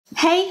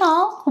Hey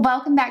y'all,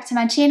 welcome back to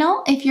my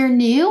channel. If you're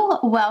new,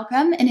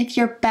 welcome, and if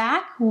you're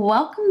back,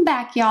 welcome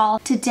back y'all.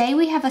 Today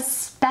we have a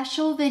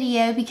special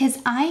video because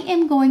I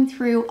am going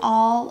through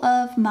all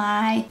of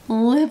my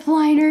lip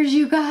liners,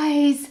 you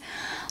guys.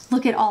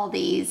 Look at all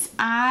these.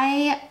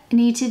 I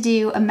need to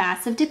do a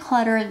massive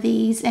declutter of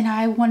these, and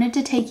I wanted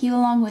to take you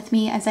along with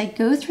me as I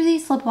go through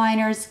these lip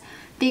liners,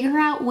 figure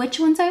out which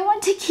ones I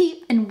want to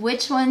keep and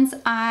which ones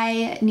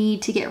I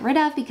need to get rid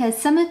of, because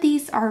some of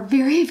these are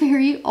very,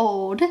 very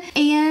old.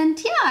 And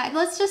yeah,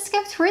 let's just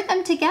go through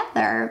them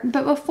together.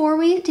 But before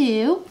we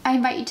do, I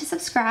invite you to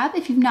subscribe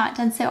if you've not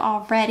done so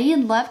already.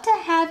 I'd love to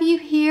have you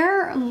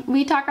here.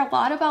 We talk a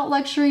lot about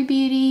luxury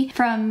beauty,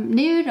 from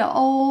new to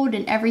old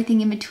and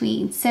everything in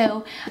between.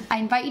 So I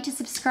invite you to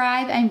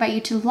subscribe. I invite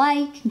you to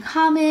like and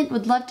comment.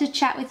 Would love to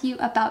chat with you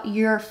about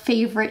your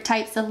favorite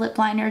types of lip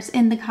liners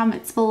in the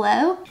comments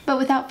below. But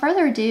without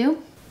further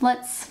ado,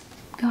 let's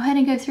go ahead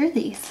and go through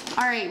these.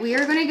 All right, we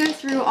are gonna go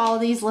through all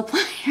these lip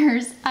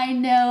liners. I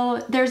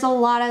know there's a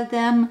lot of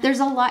them.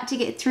 There's a lot to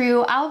get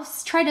through. I'll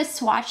try to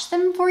swatch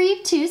them for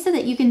you too so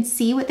that you can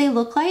see what they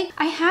look like.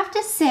 I have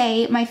to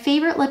say my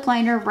favorite lip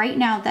liner right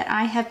now that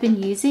I have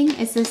been using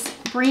is this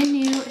brand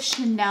new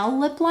Chanel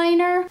lip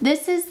liner.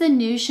 This is the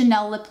new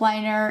Chanel lip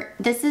liner.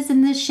 This is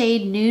in the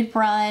shade Nude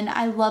Brun.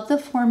 I love the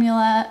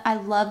formula. I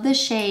love the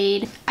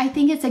shade. I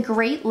think it's a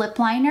great lip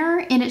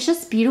liner, and it's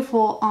just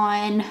beautiful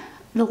on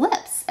the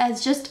lips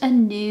as just a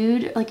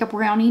nude, like a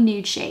brownie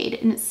nude shade,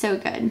 and it's so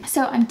good.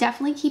 So I'm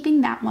definitely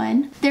keeping that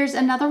one. There's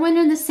another one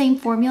in the same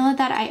formula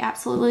that I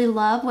absolutely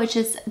love, which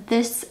is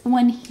this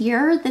one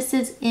here. This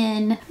is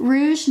in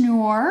Rouge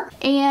Noir,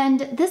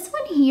 and this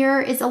one here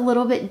is a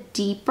little bit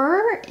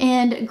deeper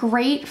and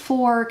great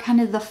for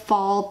kind of the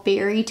fall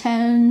berry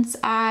tones.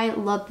 I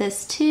love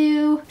this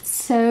too.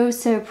 So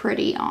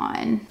pretty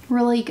on.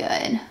 Really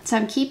good. So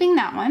I'm keeping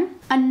that one.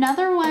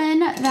 Another one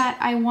that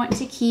I want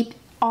to keep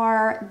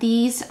are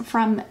these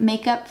from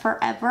Makeup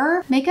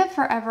Forever. Makeup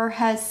Forever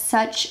has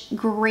such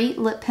great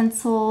lip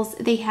pencils.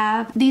 They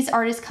have these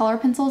artist color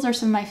pencils are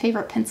some of my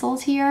favorite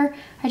pencils here.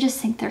 I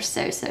just think they're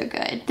so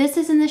good. This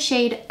is in the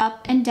shade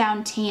Up and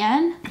Down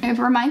Tan. It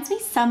reminds me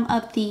some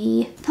of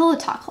the Pillow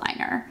Talk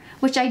liner,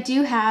 which I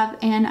do have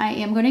and I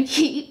am going to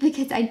keep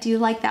because I do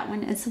like that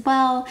one as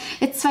well.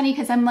 It's funny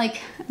because I'm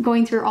like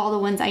going through all the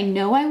ones I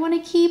know I want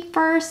to keep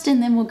first,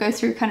 and then we'll go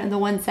through kind of the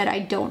ones that I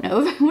don't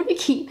know if I want to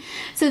keep.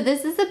 So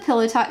this is the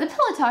Pillow Talk. The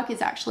Pillow Talk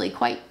is actually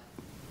quite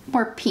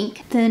more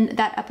pink than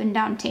that Up and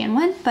Down Tan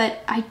one,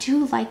 but I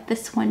do like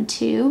this one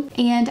too.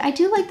 And I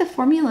do like the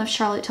formula of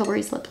Charlotte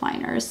Tilbury's lip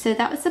liners. So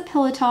that was the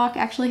Pillow Talk.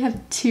 I actually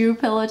have two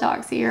Pillow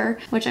Talks here,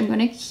 which I'm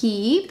gonna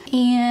keep.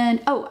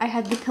 And oh, I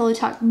have the Pillow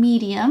Talk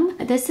Medium.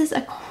 This is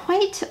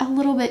quite a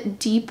little bit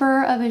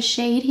deeper of a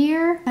shade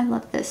here. I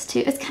love this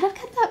too. It's kind of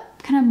got that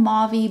kind of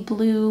mauvey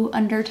blue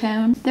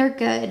undertone. They're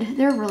good.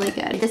 They're really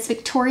good. This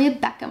Victoria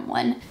Beckham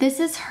one. This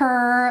is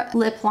her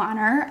lip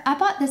liner. I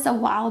bought this a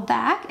while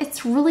back.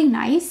 It's really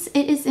nice.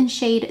 It is in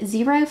shade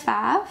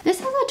 05. This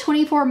has a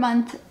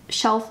 24-month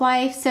shelf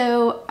life,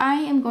 so I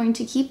am going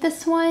to keep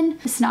this one.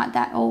 It's not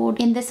that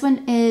old. And this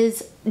one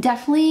is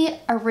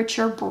definitely a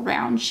richer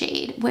brown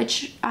shade,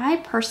 which I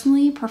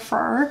personally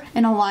prefer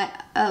in a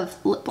lot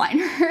of lip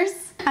liners.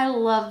 I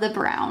love the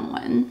brown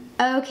one.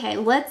 Okay,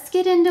 let's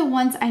get into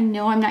ones I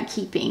know I'm not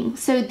keeping.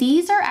 So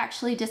these are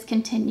actually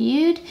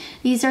discontinued.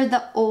 These are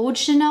the old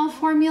Chanel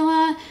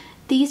formula.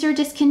 These are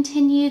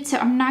discontinued, so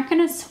I'm not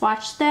gonna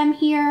swatch them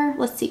here.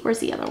 Let's see, where's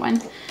the other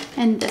one?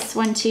 And this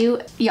one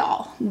too.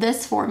 Y'all,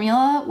 this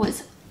formula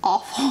was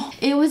awful.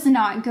 It was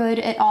not good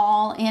at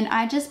all, and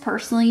I just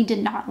personally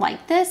did not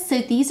like this, so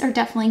these are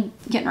definitely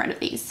getting rid of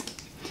these.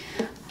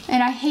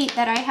 And I hate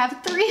that I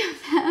have 3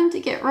 of them to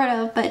get rid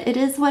of, but it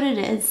is what it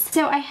is.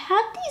 So I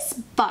have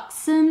these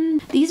Buxom.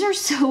 These are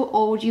so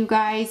old, you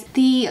guys.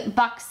 The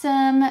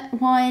Buxom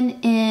one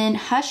in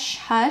Hush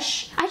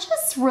Hush. I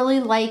just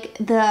really like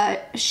the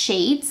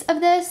shades of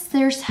this.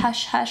 There's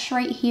Hush Hush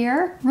right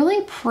here.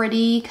 Really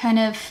pretty kind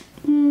of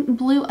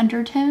blue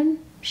undertone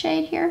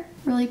shade here.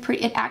 Really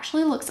pretty. It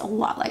actually looks a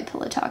lot like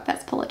Pillow Talk.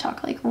 That's Pillow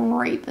Talk like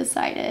right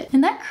beside it. Isn't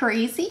that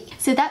crazy?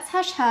 So that's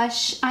Hush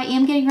Hush. I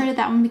am getting rid of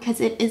that one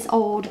because it is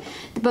old.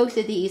 Both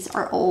of these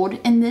are old.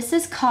 And this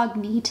is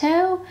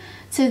Cognito.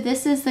 So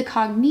this is the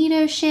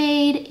Cognito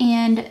shade,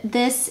 and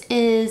this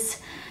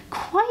is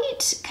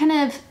quite kind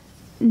of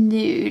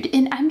nude.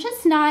 And I'm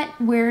just not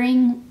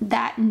wearing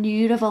that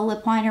nude of a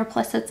lip liner,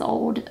 plus it's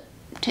old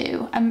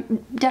too.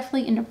 I'm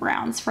definitely into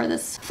browns for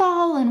this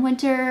fall and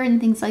winter and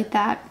things like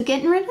that.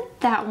 Getting rid of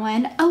that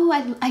one. Oh,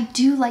 I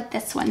do like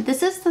this one.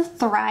 This is the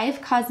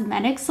Thrive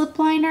Cosmetics lip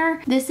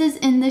liner. This is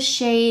in the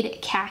shade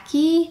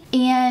Khaki,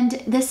 and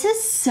this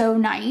is so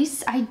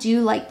nice. I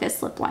do like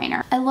this lip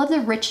liner. I love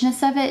the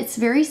richness of it. It's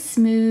very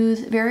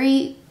smooth,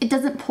 it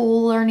doesn't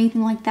pull or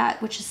anything like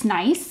that, which is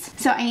nice.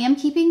 So I am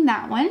keeping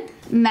that one.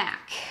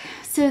 MAC.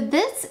 So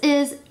this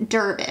is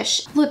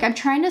Dervish. Look, I'm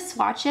trying to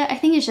swatch it. I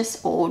think it's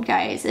just old,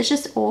 guys. It's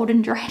just old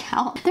and dried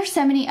out. There's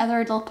so many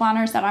other lip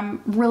liners that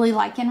I'm really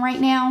liking right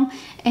now,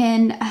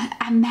 and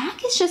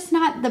MAC is just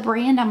not the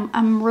brand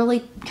I'm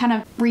really kind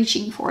of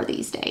reaching for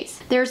these days.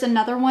 There's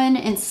another one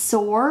in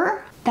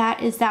Soar.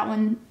 That is that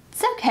one.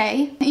 It's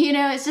okay. You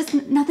know, it's just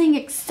nothing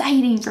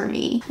exciting for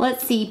me.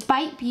 Let's see.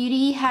 Bite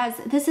Beauty has,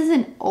 this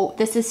isn't old.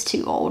 This is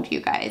too old,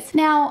 you guys.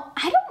 Now,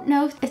 I don't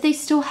know if they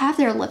still have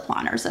their lip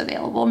liners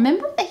available.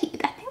 Remember, I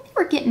think they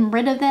were getting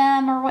rid of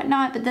them or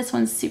whatnot, but this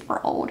one's super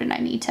old and I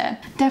need to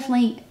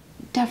definitely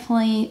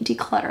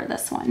declutter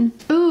this one.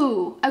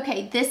 Ooh,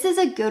 okay, this is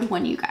a good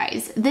one, you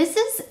guys. This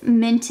is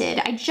Minted.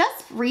 I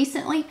just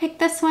recently picked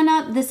this one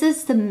up. This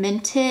is the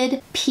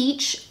Minted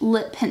Peach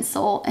Lip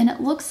Pencil, and it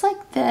looks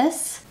like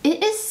this.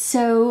 It is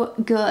so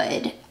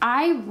good.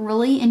 I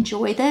really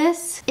enjoy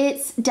this.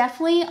 It's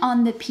definitely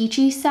on the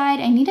peachy side.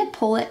 I need to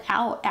pull it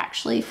out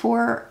actually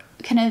for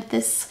kind of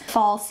this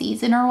fall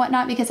season or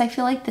whatnot, because I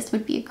feel like this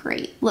would be a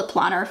great lip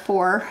liner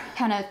for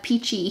kind of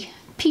peachy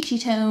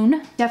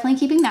tone. Definitely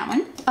keeping that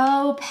one.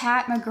 Oh,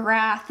 Pat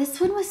McGrath. This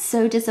one was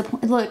so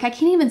disappointing. Look, I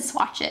can't even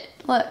swatch it.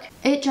 Look,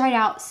 it dried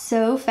out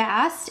so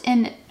fast,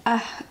 and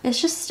it's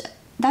just,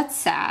 that's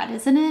sad,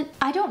 isn't it?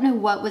 I don't know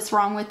what was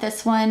wrong with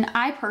this one.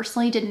 I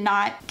personally did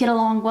not get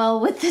along well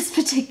with this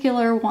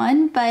particular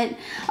one, but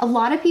a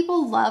lot of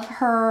people love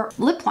her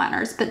lip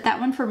liners, but that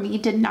one for me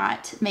did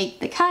not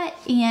make the cut,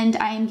 and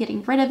I am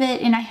getting rid of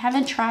it, and I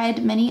haven't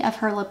tried many of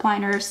her lip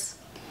liners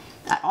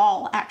at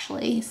all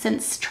actually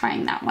since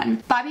trying that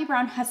one. Bobbi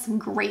Brown has some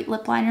great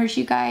lip liners,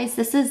 you guys.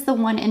 This is the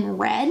one in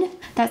red.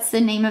 That's the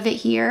name of it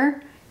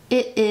here.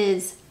 It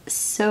is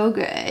so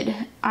good.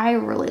 I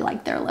really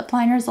like their lip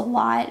liners a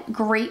lot.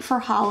 Great for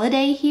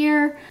holiday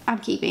here. I'm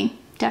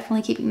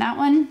definitely keeping that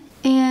one.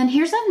 And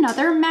here's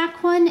another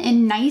MAC one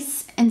in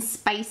Nice and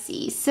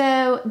Spicy.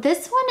 So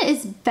this one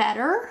is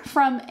better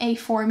from a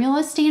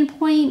formula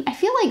standpoint. I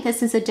feel like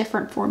this is a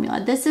different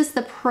formula. This is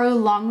the Pro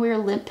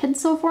Longwear Lip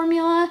Pencil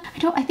formula.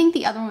 I think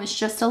the other one was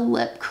just a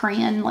lip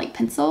crayon like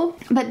pencil,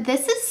 but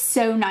this is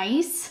so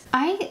nice.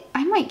 I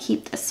might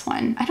keep this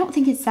one. I don't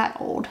think it's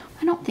that old.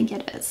 I don't think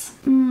it is.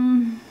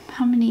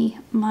 How many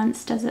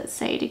months does it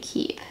say to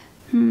keep?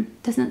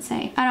 Doesn't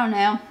say. I don't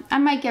know. I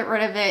might get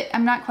rid of it.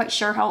 I'm not quite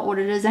sure how old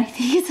it is. I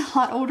think it's a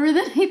lot older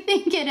than I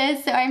think it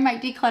is, so I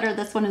might declutter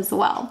this one as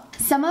well.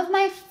 Some of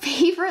my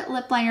favorite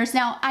lip liners.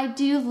 Now, I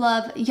do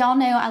love, y'all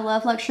know I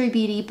love Luxury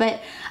Beauty,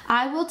 but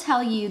I will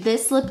tell you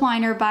this lip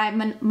liner by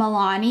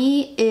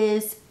Milani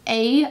is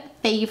a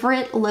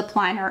favorite lip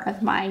liner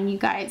of mine, you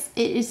guys.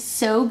 It is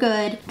so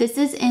good. This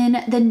is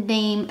in the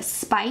name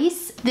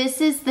Spice. This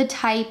is the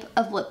type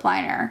of lip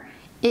liner.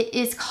 It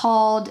is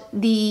called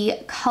the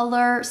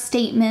Color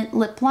Statement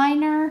Lip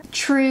Liner,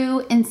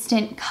 True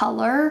Instant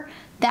Color.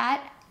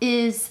 That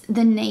is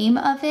the name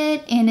of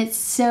it, and it's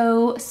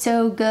so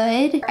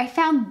good. I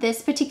found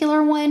this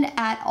particular one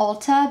at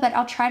Ulta, but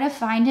I'll try to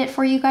find it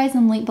for you guys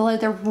and link below.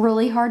 They're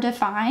really hard to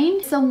find.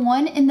 It's the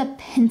one in the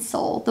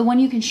pencil, the one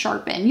you can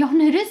sharpen. You'll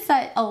notice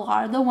that a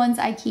lot of the ones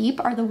I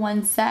keep are the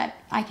ones that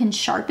I can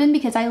sharpen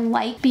because I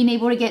like being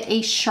able to get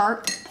a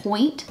sharp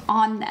point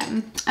on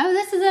them. Oh,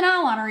 this is an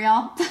eyeliner,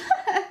 y'all.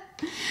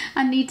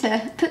 I need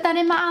to put that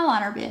in my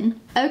eyeliner bin.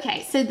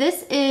 Okay, so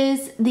this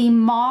is the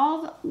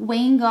Mauve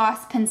Wayne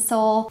Gloss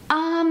pencil.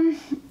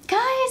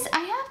 Guys, I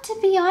have to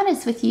be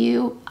honest with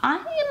you. I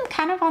am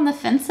kind of on the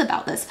fence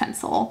about this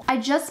pencil. I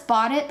just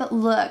bought it, but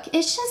look,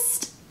 it's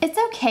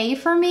okay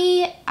for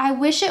me. I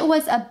wish it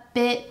was a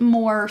bit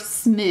more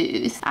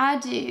smooth. I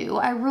do,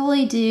 I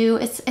really do.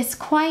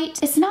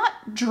 It's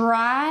not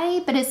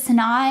dry, but it's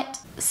not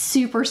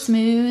super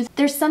smooth.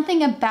 There's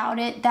something about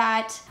it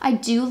that I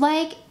do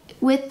like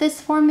with this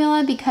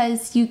formula,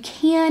 because you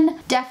can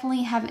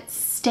definitely have it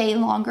stay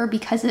longer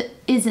because it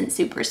isn't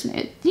super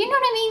smooth. You know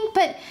what I mean?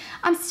 But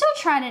I'm still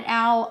trying it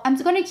out. I'm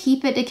going to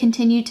keep it to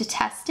continue to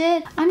test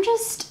it. I'm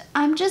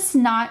just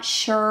not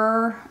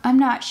sure. I'm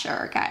not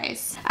sure,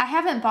 guys. I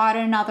haven't bought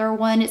another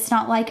one. It's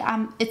not like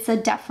it's a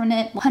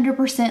definite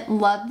 100%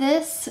 love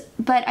this,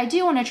 but I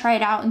do want to try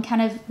it out and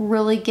kind of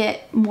really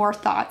get more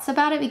thoughts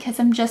about it because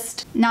I'm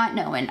just not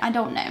knowing. I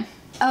don't know.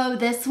 Oh,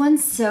 this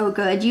one's so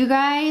good, you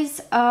guys.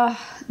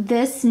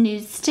 This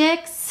Nude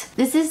Sticks.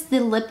 This is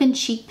the Lip and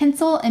Cheek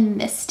Pencil in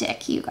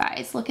Mystic, you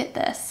guys. Look at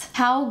this.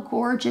 How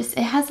gorgeous.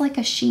 It has like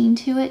a sheen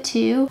to it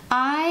too.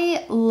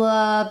 I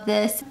love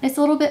this. It's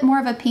a little bit more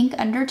of a pink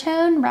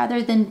undertone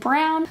rather than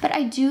brown, but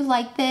I do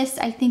like this.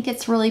 I think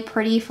it's really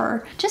pretty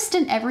for just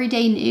an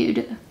everyday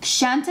nude.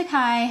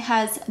 Chantecaille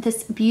has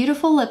this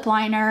beautiful lip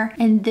liner,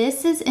 and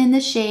this is in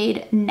the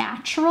shade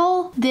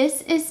Natural.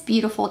 This is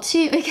beautiful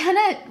too. It kind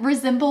of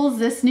resembles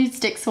this Nude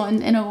Sticks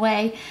one in a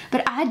way,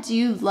 but I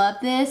do love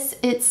this. this.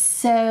 It's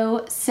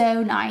so,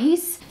 so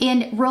nice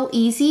and real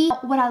easy.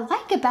 What I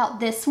like about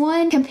this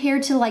one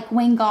compared to like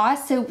Wayne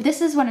Goss, so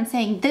this is what I'm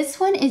saying. This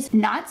one is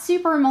not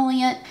super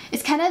emollient.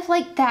 It's kind of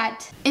like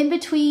that in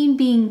between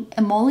being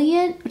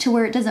emollient to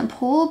where it doesn't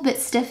pull, but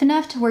stiff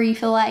enough to where you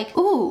feel like,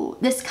 ooh,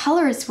 this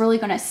color is really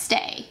gonna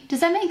stay. Does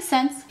that make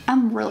sense?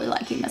 I'm really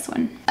liking this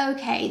one.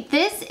 Okay,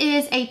 this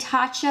is a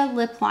Tatcha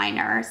lip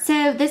liner.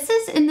 So this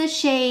is in the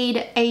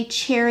shade A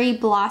Cherry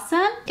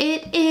Blossom.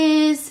 It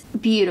is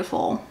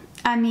beautiful.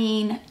 I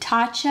mean,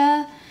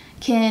 Tatcha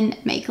can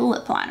make a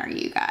lip liner,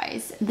 you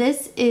guys.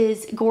 This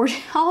is gorgeous.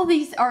 All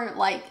these are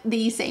like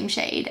the same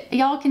shade.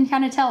 Y'all can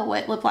kind of tell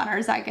what lip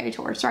liners I go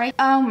towards, right?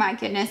 Oh my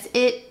goodness,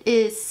 it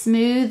is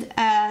smooth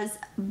as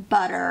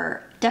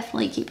butter.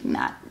 Definitely keeping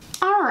that.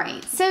 All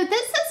right, so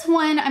this is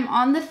one I'm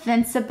on the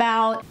fence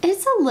about.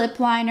 It's a lip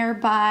liner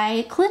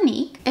by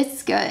Clinique.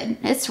 It's good.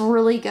 It's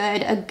really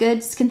good. A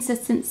good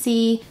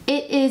consistency.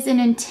 It is an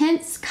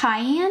Intense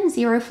Cayenne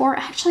 04.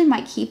 I actually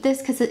might keep this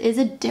because it is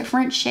a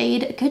different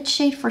shade. A good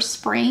shade for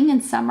spring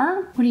and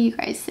summer. What do you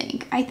guys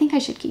think? I think I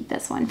should keep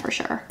this one for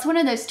sure. It's one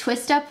of those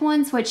twist up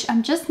ones, which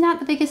I'm just not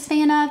the biggest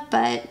fan of,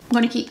 but I'm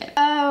gonna keep it.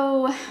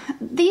 Oh,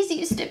 these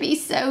used to be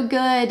so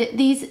good.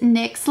 These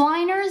NYX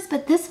liners,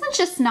 but this one's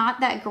just not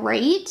that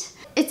great.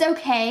 It's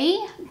okay,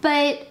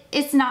 but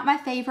it's not my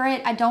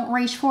favorite. I don't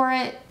reach for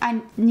it.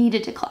 I need to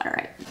declutter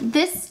it.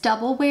 This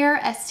Double Wear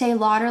Estee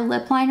Lauder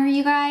lip liner,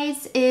 you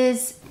guys,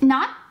 is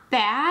not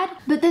bad,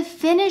 but the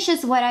finish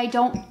is what I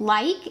don't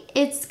like.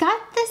 It's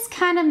got this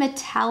kind of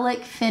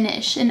metallic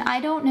finish, and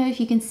I don't know if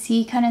you can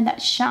see kind of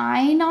that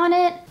shine on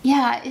it.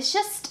 Yeah, it's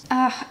just,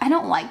 I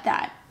don't like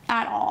that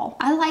at all.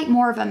 I like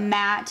more of a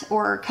matte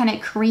or kind of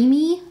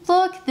creamy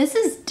look. This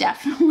is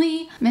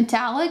definitely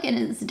metallic and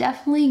it's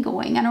definitely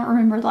going. I don't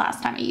remember the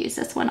last time I used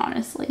this one,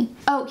 honestly.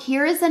 Oh,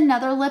 here is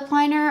another lip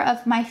liner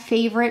of my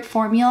favorite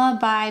formula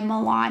by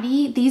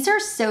Milani. These are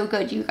so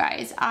good, you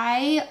guys.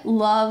 I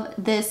love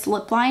this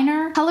lip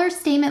liner. Color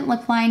Statement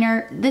lip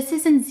liner. This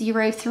is in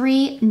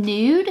 03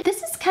 Nude.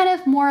 This is kind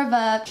of more of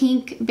a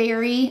pink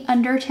berry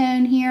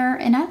undertone here,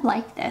 and I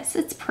like this.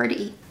 It's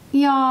pretty.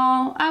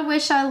 Y'all, I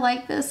wish I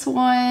liked this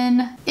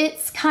one.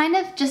 It's kind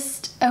of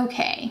just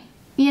okay.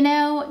 You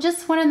know,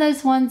 just one of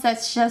those ones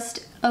that's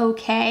just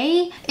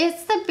okay.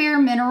 It's the Bare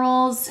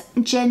Minerals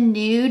Gen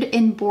Nude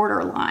in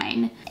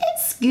Borderline.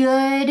 It's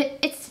good.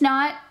 It's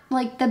not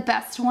like the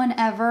best one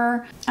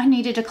ever. I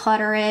need to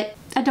declutter it.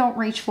 I don't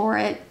reach for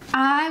it.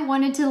 I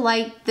wanted to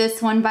like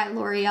this one by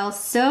L'Oreal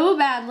so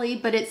badly,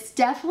 but it's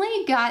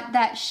definitely got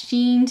that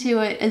sheen to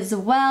it as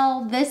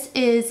well. This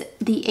is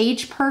the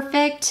Age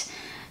Perfect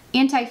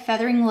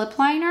Anti-Feathering Lip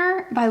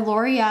Liner by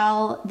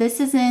L'Oreal.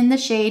 This is in the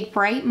shade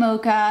Bright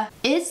Mocha.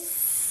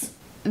 It's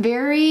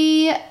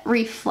very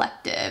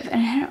reflective,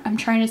 and I'm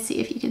trying to see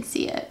if you can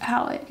see it,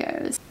 how it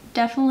goes.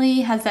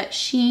 Definitely has that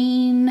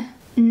sheen.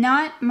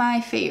 Not my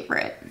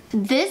favorite.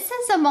 This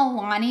is a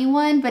Milani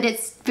one, but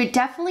it's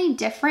definitely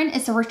different.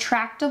 It's a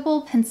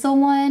retractable pencil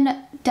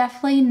one.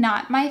 Definitely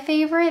not my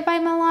favorite by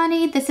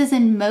Milani. This is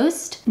in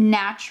Most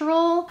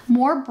Natural,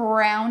 more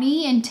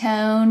brownie in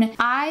tone.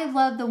 I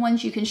love the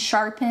ones you can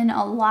sharpen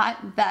a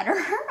lot better,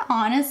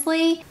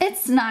 honestly.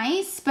 It's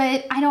nice,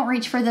 but I don't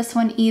reach for this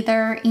one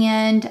either,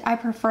 and I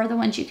prefer the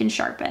ones you can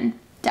sharpen.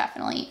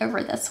 Definitely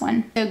over this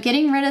one. So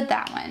getting rid of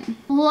that one.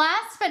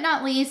 Last but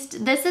not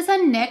least, this is a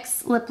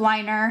NYX lip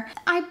liner.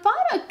 I bought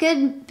a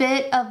good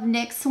bit of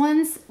NYX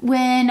ones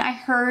when I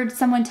heard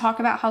someone talk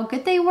about how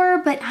good they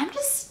were, but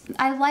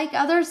I like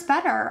others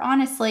better,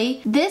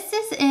 honestly. This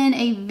is in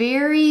a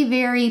very,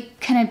 very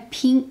kind of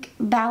pink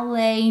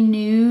ballet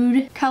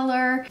nude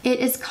color. It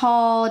is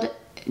called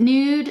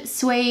Nude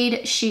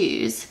Suede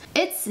Shoes.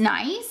 It's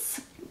nice,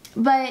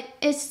 but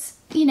it's,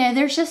 you know,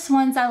 there's just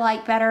ones I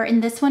like better,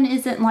 and this one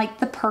isn't like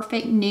the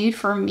perfect nude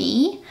for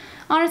me.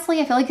 Honestly,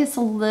 I feel like it's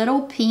a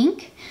little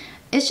pink.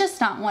 It's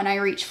just not one I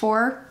reach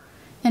for,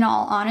 in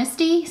all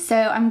honesty, so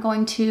I'm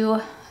going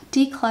to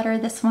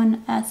declutter this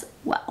one as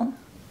well.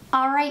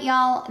 All right,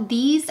 y'all,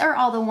 these are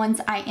all the ones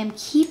I am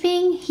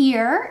keeping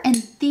here,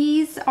 and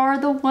these are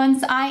the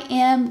ones I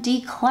am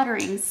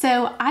decluttering.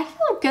 So I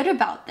feel good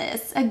about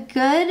this.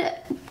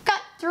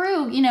 Got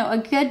through, you know, a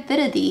good bit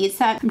of these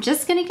that I'm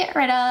just gonna get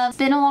rid of. It's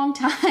been a long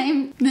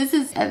time. This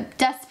is a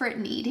desperate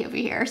need over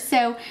here.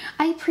 So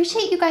I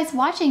appreciate you guys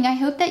watching. I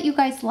hope that you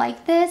guys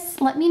like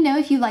this. Let me know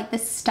if you like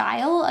this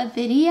style of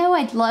video.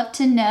 I'd love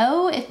to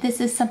know if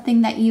this is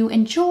something that you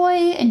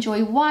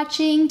enjoy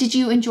watching. Did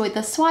you enjoy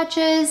the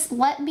swatches?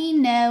 Let me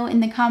know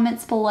in the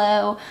comments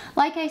below.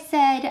 Like I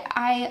said,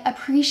 I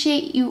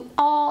appreciate you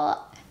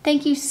all.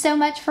 Thank you so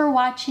much for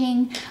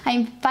watching. I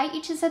invite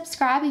you to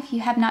subscribe if you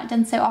have not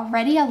done so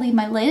already. I'll leave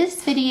my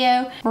latest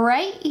video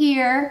right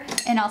here,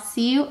 and I'll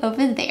see you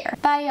over there.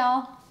 Bye,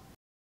 y'all.